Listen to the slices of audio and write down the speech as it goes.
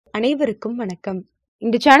அனைவருக்கும் வணக்கம்.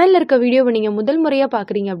 இந்த சேனல்ல இருக்க வீடியோவை நீங்க முதல் முறையா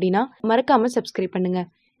பாக்குறீங்க அப்படின்னா மறக்காம சப்ஸ்கிரைப் பண்ணுங்க.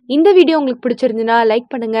 இந்த வீடியோ உங்களுக்கு பிடிச்சிருந்தா லைக்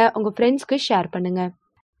பண்ணுங்க, உங்க ஃப்ரெண்ட்ஸ்க்கு ஷேர் பண்ணுங்க.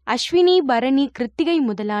 அஸ்வினி, பரணி, கிருத்திகை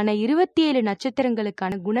முதலான 27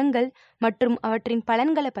 நட்சத்திரங்களுக்கான குணங்கள் மற்றும் அவற்றின்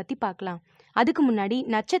பலன்களை பத்தி பார்க்கலாம். அதுக்கு முன்னாடி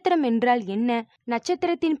நட்சத்திரம் என்றால் என்ன,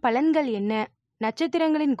 நட்சத்திரத்தின் பலன்கள் என்ன,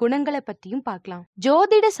 நட்சத்திரங்களின் குணங்களை பத்தியும் பார்க்கலாம்.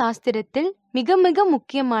 ஜோதிட சாஸ்திரத்தில் மிக மிக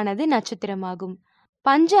முக்கியமானது நட்சத்திரமாகும்.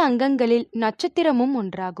 பஞ்ச அங்கங்களில் நட்சத்திரமும்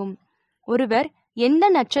ஒன்றாகும். ஒருவர் எந்த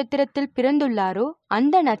நட்சத்திரத்தில் பிறந்துள்ளாரோ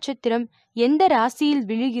அந்த நட்சத்திரம் எந்த ராசியில்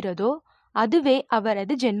விழுகிறதோ அதுவே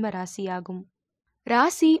அவரது ஜென்ம ராசியாகும்.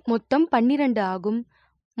 ராசி மொத்தம் 12 ஆகும்.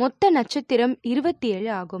 மொத்த நட்சத்திரம் 27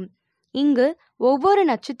 ஆகும். இங்கு ஒவ்வொரு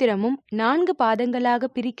நட்சத்திரமும் 4 பாதங்களாக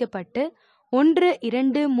பிரிக்கப்பட்டு 1,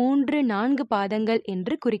 2, 3, 4 பாதங்கள்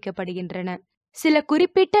என்று குறிக்கப்படுகின்றன. சில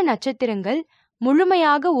குறிப்பிட்ட நட்சத்திரங்கள்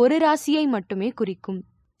முழுமையாக ஒரு ராசியை மட்டுமே குறிக்கும்.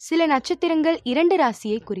 சில நட்சத்திரங்கள் 2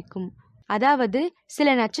 ராசியை குறிக்கும். அதாவது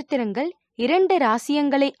சில நட்சத்திரங்கள் 2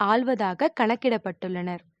 ராசியங்களை ஆள்வதாக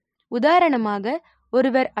கணக்கிடப்பட்டுள்ளனர். உதாரணமாக,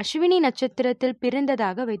 ஒருவர் அஸ்வினி நட்சத்திரத்தில்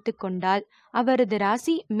பிறந்ததாக வைத்துக்கொண்டால் அவரது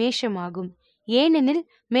ராசி மேஷமாகும். ஏனெனில்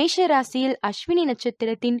மேஷ ராசியில் அஸ்வினி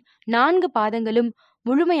நட்சத்திரத்தின் 4 பாதங்களும்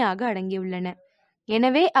முழுமையாக அடங்கியுள்ளன.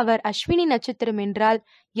 எனவே அவர் அஸ்வினி நட்சத்திரம் என்றால்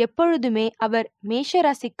எப்பொழுதுமே அவர்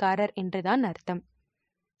மேஷராசிக்காரர் என்றுதான் அர்த்தம்.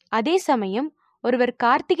 அதே சமயம் ஒருவர்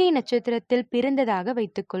கார்த்திகை நட்சத்திரத்தில் பிறந்ததாக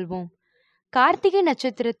வைத்துக்கொள்வோம். கார்த்திகை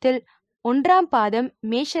நட்சத்திரத்தில் 1ஆம் பாதம்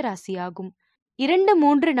மேஷராசியாகும். 2,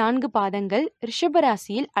 3, 4 பாதங்கள்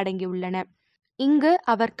ரிஷபராசியில் அடங்கியுள்ளன. இங்கு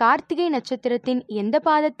அவர் கார்த்திகை நட்சத்திரத்தின் எந்த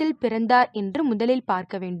பாதத்தில் பிறந்தார் என்று முதலில்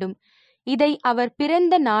பார்க்க வேண்டும். இதை அவர்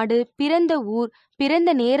பிறந்த நாடு, பிறந்த ஊர், பிறந்த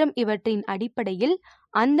நேரம் இவற்றின் அடிப்படையில்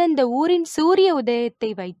அந்தந்த ஊரின் சூரிய உதயத்தை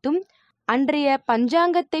வைத்தும் அன்றைய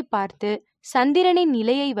பஞ்சாங்கத்தை பார்த்து சந்திரனின்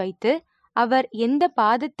நிலையை வைத்து அவர் எந்த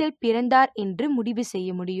பாதத்தில் பிறந்தார் என்று முடிவு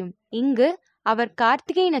செய்ய முடியும். இங்கு அவர்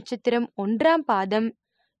கார்த்திகை நட்சத்திரம் 1ஆம் பாதம்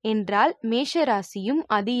என்றால் மேஷராசியும்,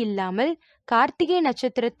 அது இல்லாமல் கார்த்திகை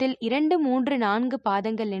நட்சத்திரத்தில் 2, 3, 4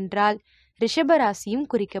 பாதங்கள் என்றால் ரிஷபராசியும்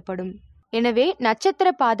குறிக்கப்படும். எனவே நட்சத்திர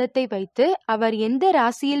பாதத்தை வைத்து அவர் எந்த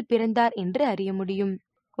ராசியில் பிறந்தார் என்று அறிய முடியும்.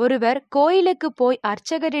 ஒருவர் கோயிலுக்கு போய்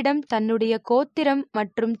அர்ச்சகரிடம் தன்னுடைய கோத்திரம்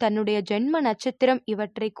மற்றும் தன்னுடைய ஜென்ம நட்சத்திரம்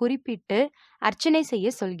இவற்றை குறிப்பிட்டு அர்ச்சனை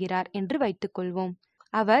செய்ய சொல்கிறார் என்று வைத்துக்கொள்வோம்.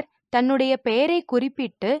 அவர் தன்னுடைய பெயரை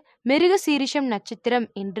குறிப்பிட்டு மிருகசீரிஷம் நட்சத்திரம்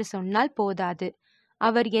என்று சொன்னால் போதாது.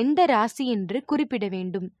 அவர் எந்த ராசி என்று குறிப்பிட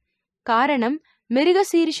வேண்டும். காரணம்,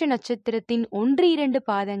 மிருகசீரிஷ நட்சத்திரத்தின் 1, 2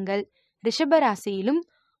 பாதங்கள் ரிஷபராசியிலும்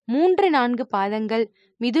 3, 4 பாதங்கள்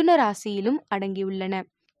மிதுன ராசியிலும் அடங்கியுள்ளன.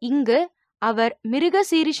 இங்கு அவர்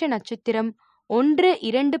மிருகசீரிஷ நட்சத்திரம் 1,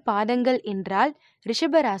 2 பாதங்கள் என்றால்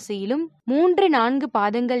ரிஷபராசியிலும் 3, 4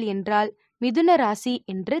 பாதங்கள் என்றால் மிதுன ராசி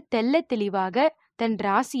என்று தெள்ளத் தெளிவாக தன்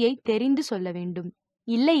ராசியை தெரிந்து சொல்ல வேண்டும்.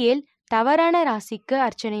 இல்லையேல் தவறான ராசிக்கு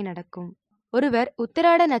அர்ச்சனை நடக்கும். ஒருவர்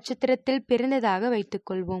உத்திராட நட்சத்திரத்தில் பிறந்ததாக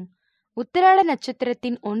வைத்துக்கொள்வோம். உத்திராட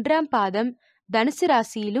நட்சத்திரத்தின் 1ஆம் பாதம் தனுசு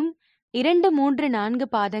ராசியிலும் 2, 3, 4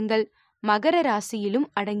 பாதங்கள் மகர ராசியிலும்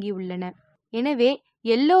அடங்கியுள்ளன. எனவே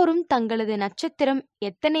எல்லோரும் தங்களது நட்சத்திரம்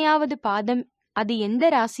எத்தனையாவது பாதம், அது எந்த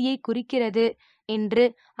ராசியை குறிக்கிறது என்று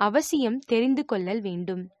அவசியம் தெரிந்து கொள்ளல்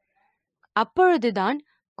வேண்டும். அப்பொழுதுதான்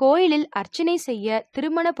கோயிலில் அர்ச்சனை செய்ய,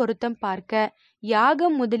 திருமண பொருத்தம் பார்க்க,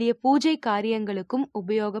 யாகம் முதலிய பூஜை காரியங்களுக்கும்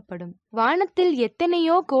உபயோகப்படும். வானத்தில்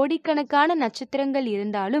எத்தனையோ கோடிக்கணக்கான நட்சத்திரங்கள்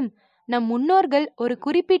இருந்தாலும் நம் முன்னோர்கள் ஒரு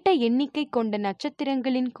குறிப்பிட்ட எண்ணிக்கை கொண்ட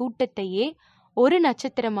நட்சத்திரங்களின் கூட்டத்தையே ஒரு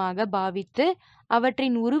நட்சத்திரமாக பாவித்து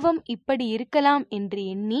அவற்றின் உருவம் இப்படி இருக்கலாம் என்று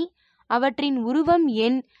எண்ணி அவற்றின் உருவம்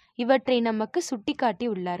எண் இவற்றை நமக்கு சுட்டிக்காட்டி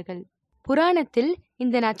உள்ளார்கள். புராணத்தில்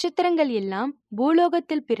இந்த நட்சத்திரங்கள் எல்லாம்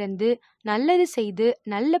பூலோகத்தில் பிறந்து நல்லது செய்து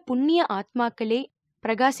நல்ல புண்ணிய ஆத்மாக்களே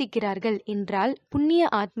பிரகாசிக்கிறார்கள் என்றால் புண்ணிய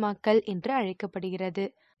ஆத்மாக்கள் என்று அழைக்கப்படுகிறது.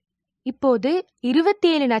 இப்போது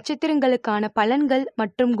 27 நட்சத்திரங்களுக்கான பலன்கள்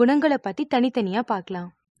மற்றும் குணங்களை பத்தி தனித்தனியா பார்க்கலாம்.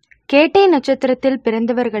 கேட்டை நட்சத்திரத்தில்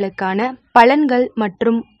பிறந்தவர்களுக்கான பலன்கள்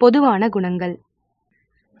மற்றும் பொதுவான குணங்கள்.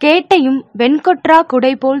 கேட்டையும் வெண்கொற்றா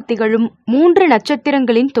குடை போல் திகழும் 3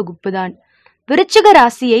 நட்சத்திரங்களின் தொகுப்புதான் விருச்சிக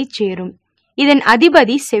ராசியை சேரும். இதன்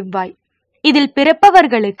அதிபதி செவ்வாய். இதில்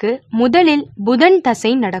பிறப்பவர்களுக்கு முதலில் புதன்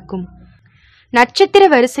தசை நடக்கும். நட்சத்திர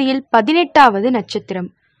வரிசையில் 18வது நட்சத்திரம்.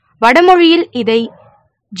 வடமொழியில் இதை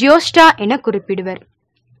ஜியோஸ்டா என குறிப்பிடுவர்.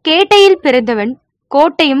 கேட்டையில் பிறந்தவன்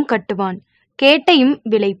கோட்டையும் கட்டுவான், கேட்டையும்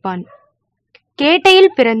விளைப்பான்.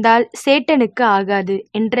 கேட்டையில் பிறந்தால் சேட்டனுக்கு ஆகாது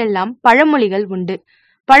என்றெல்லாம் பழமொழிகள் உண்டு.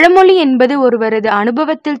 பழமொழி என்பது ஒருவரது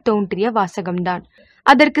அனுபவத்தில் தோன்றிய வாசகம்தான்.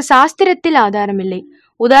 அதற்கு சாஸ்திரத்தில் ஆதாரமில்லை.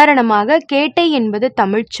 உதாரணமாக, கேட்டை என்பது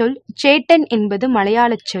தமிழ் சொல், சேட்டன் என்பது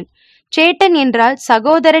மலையாள சொல். சேட்டன் என்றால்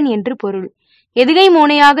சகோதரன் என்று பொருள். எதுகை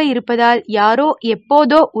மோனையாக இருப்பதால் யாரோ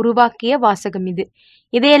எப்போதோ உருவாக்கிய வாசகம் இது.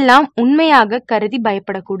 இதையெல்லாம் உண்மையாக கருதி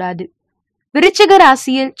பயப்படக்கூடாது. விருச்சிக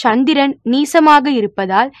ராசியில் சந்திரன் நீசமாக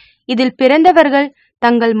இருப்பதால் இதில் பிறந்தவர்கள்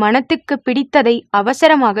தங்கள் மனத்துக்கு பிடித்ததை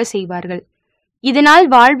அவசரமாக செய்வார்கள். இதனால்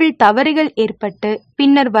வாழ்வில் தவறுகள் ஏற்பட்டு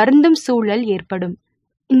பின்னர் வருந்தும் சூழல் ஏற்படும்.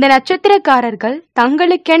 இந்த நட்சத்திரக்காரர்கள்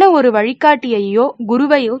தங்களுக்கென ஒரு வழிகாட்டியையோ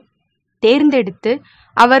குருவையோ தேர்ந்தெடுத்து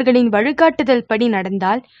அவர்களின் வழிகாட்டுதல் படி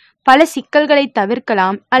நடந்தால் பல சிக்கல்களை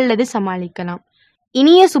தவிர்க்கலாம் அல்லது சமாளிக்கலாம்.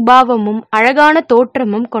 இனிய சுபாவமும் அழகான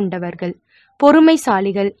தோற்றமும் கொண்டவர்கள்,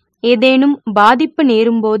 பொறுமைசாலிகள். ஏதேனும் பாதிப்பு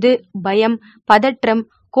நேரும்போது பயம், பதற்றம்,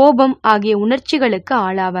 கோபம் ஆகிய உணர்ச்சிகளுக்கு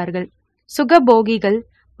ஆளாவார்கள். சுகபோகிகள்,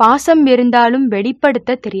 பாசம் இருந்தாலும்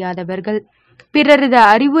வெளிப்படுத்த தெரியாதவர்கள், பிறரது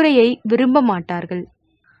அறிவுரையை விரும்ப மாட்டார்கள்.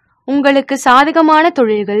 உங்களுக்கு சாதகமான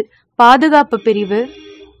தொழில்கள் பாதுகாப்பு பிரிவு,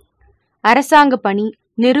 அரசாங்க பணி,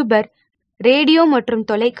 நிருபர், ரேடியோ மற்றும்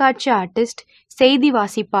தொலைக்காட்சி ஆர்டிஸ்ட், செய்தி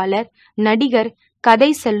வாசிப்பாளர், நடிகர், கதை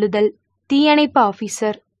சொல்லுதல், தீயணைப்பு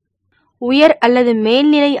ஆபீசர், உயர் அல்லது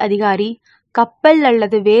மேல்நிலை அதிகாரி, கப்பல்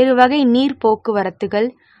அல்லது வேறு வகை நீர் போக்குவரத்துகள்,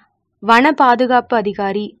 வன பாதுகாப்பு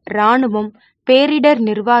அதிகாரி, இராணுவம், பேரிடர்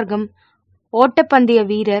நிர்வாகம், ஓட்டப்பந்தய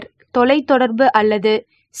வீரர், தொலைத்தொடர்பு அல்லது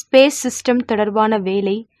ஸ்பேஸ் சிஸ்டம் தொடர்பான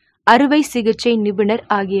வேலை, அறுவை சிகிச்சை நிபுணர்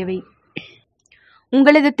ஆகியவை.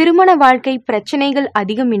 உங்களது திருமண வாழ்க்கை பிரச்சனைகள்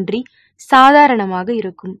அதிகமின்றி சாதாரணமாக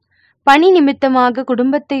இருக்கும். பணி நிமித்தமாக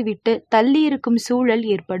குடும்பத்தை விட்டு தள்ளி இருக்கும் சூழல்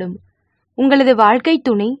ஏற்படும். உங்களது வாழ்க்கை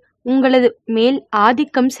துணை உங்களது மேல்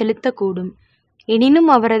ஆதிக்கம் செலுத்தக்கூடும். எனினும்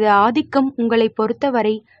அவரது ஆதிக்கம் உங்களை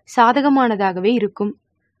பொறுத்தவரை சாதகமானதாகவே இருக்கும்.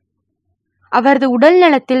 அவரது உடல்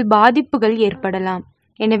நலத்தில் பாதிப்புகள் ஏற்படலாம்.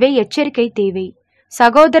 எனவே எச்சரிக்கை தேவை.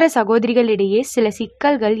 சகோதர சகோதரிகளிடையே சில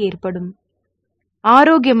சிக்கல்கள் ஏற்படும்.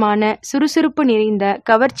 ஆரோக்கியமான, சுறுசுறுப்பு நிறைந்த,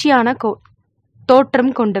 கவர்ச்சியான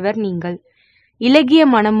தோற்றம் கொண்டவர் நீங்கள். இலகிய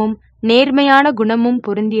மனமும் நேர்மையான குணமும்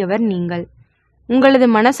பொருந்தியவர் நீங்கள். உங்களது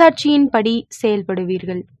மனசாட்சியின் படி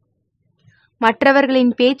செயல்படுவீர்கள்.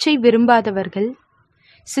 மற்றவர்களின் பேச்சை விரும்பாதவர்கள்.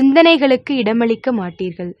 சிந்தனைகளுக்கு இடமளிக்க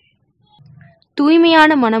மாட்டீர்கள்.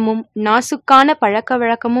 தூய்மையான மனமும் நாசுக்கான பழக்க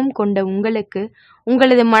வழக்கமும் கொண்ட உங்களுக்கு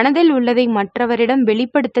உங்களது மனதில் உள்ளதை மற்றவரிடம்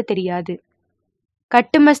வெளிப்படுத்த தெரியாது.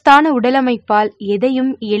 கட்டுமஸ்தான உடலமைப்பால்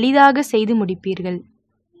எதையும் எளிதாக செய்து முடிப்பீர்கள்.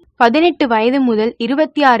 18 வயது முதல்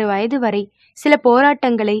 26 வயது வரை சில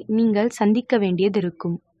போராட்டங்களை நீங்கள் சந்திக்க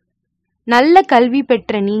வேண்டியதிருக்கும். நல்ல கல்வி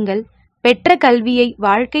பெற்ற நீங்கள் பெற்ற கல்வியை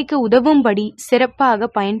வாழ்க்கைக்கு உதவும்படி சிறப்பாக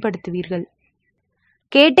பயன்படுத்துவீர்கள்.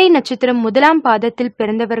 கேட்டை நட்சத்திரம் 1ஆம் பாதத்தில்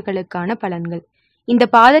பிறந்தவர்களுக்கான பலன்கள். இந்த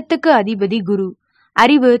பாதத்துக்கு அதிபதி குரு.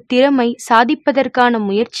 அறிவு, திறமை, சாதிப்பதற்கான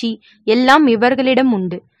முயற்சி எல்லாம் இவர்களிடம்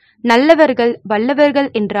உண்டு. நல்லவர்கள், வல்லவர்கள்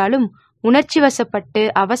என்றாலும் உணர்ச்சி வசப்பட்டு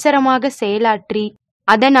அவசரமாக செயலாற்றி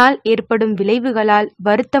அதனால் ஏற்படும் விளைவுகளால்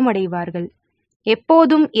வருத்தமடைவார்கள்.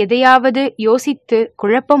 எப்போதும் எதையாவது யோசித்து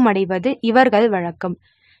குழப்பம் அடைவது இவர்கள் வழக்கம்.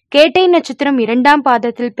 கேட்டை நட்சத்திரம் 2ஆம்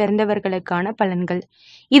பாதத்தில் பிறந்தவர்களுக்கான பலன்கள்.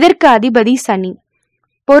 இதற்கு அதிபதி சனி.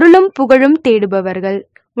 பொருளும் புகழும் தேடுபவர்கள்.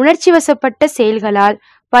 உணர்ச்சி வசப்பட்ட செயல்களால்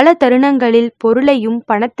பல தருணங்களில் பொருளையும்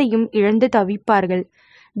பணத்தையும் இழந்து தவிப்பார்கள்.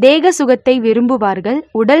 தேக சுகத்தை விரும்புவார்கள்.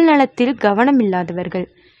 உடல் நலத்தில் கவனமில்லாதவர்கள்.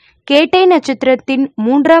 கேட்டை நட்சத்திரத்தின்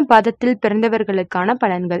 3ஆம் பாதத்தில் பிறந்தவர்களுக்கான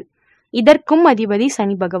பலன்கள். இதற்கும் அதிபதி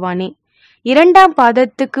சனி பகவானே. 2ஆம்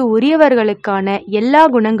பாதத்துக்கு உரியவர்களுக்கான எல்லா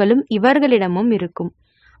குணங்களும் இவர்களிடமும் இருக்கும்.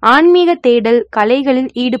 ஆன்மீக தேடல்,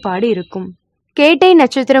 கலைகளில் ஈடுபாடு இருக்கும். கேட்டை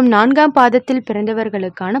நட்சத்திரம் 4ஆம் பாதத்தில்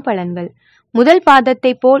பிறந்தவர்களுக்கான பலன்கள். முதல்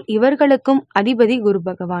பாதத்தை போல் இவர்களுக்கும் அதிபதி குரு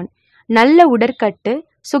பகவான். நல்ல உடற்கட்டு,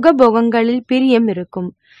 சுகபோகங்களில் பிரியம் இருக்கும்.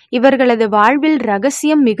 இவர்களது வாழ்வில்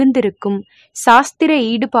ரகசியம் மிகுந்திருக்கும். சாஸ்திர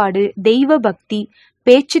ஈடுபாடு, தெய்வ பக்தி,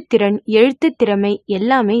 பேச்சுத்திறன், எழுத்து திறமை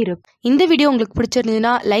எல்லாமே இருக்கும். இந்த வீடியோ உங்களுக்கு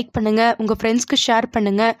பிடிச்சிருந்ததுன்னா லைக் பண்ணுங்க, உங்க ஃப்ரெண்ட்ஸ்க்கு ஷேர்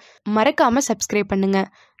பண்ணுங்க, மறக்காம சப்ஸ்கிரைப் பண்ணுங்க.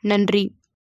 நன்றி.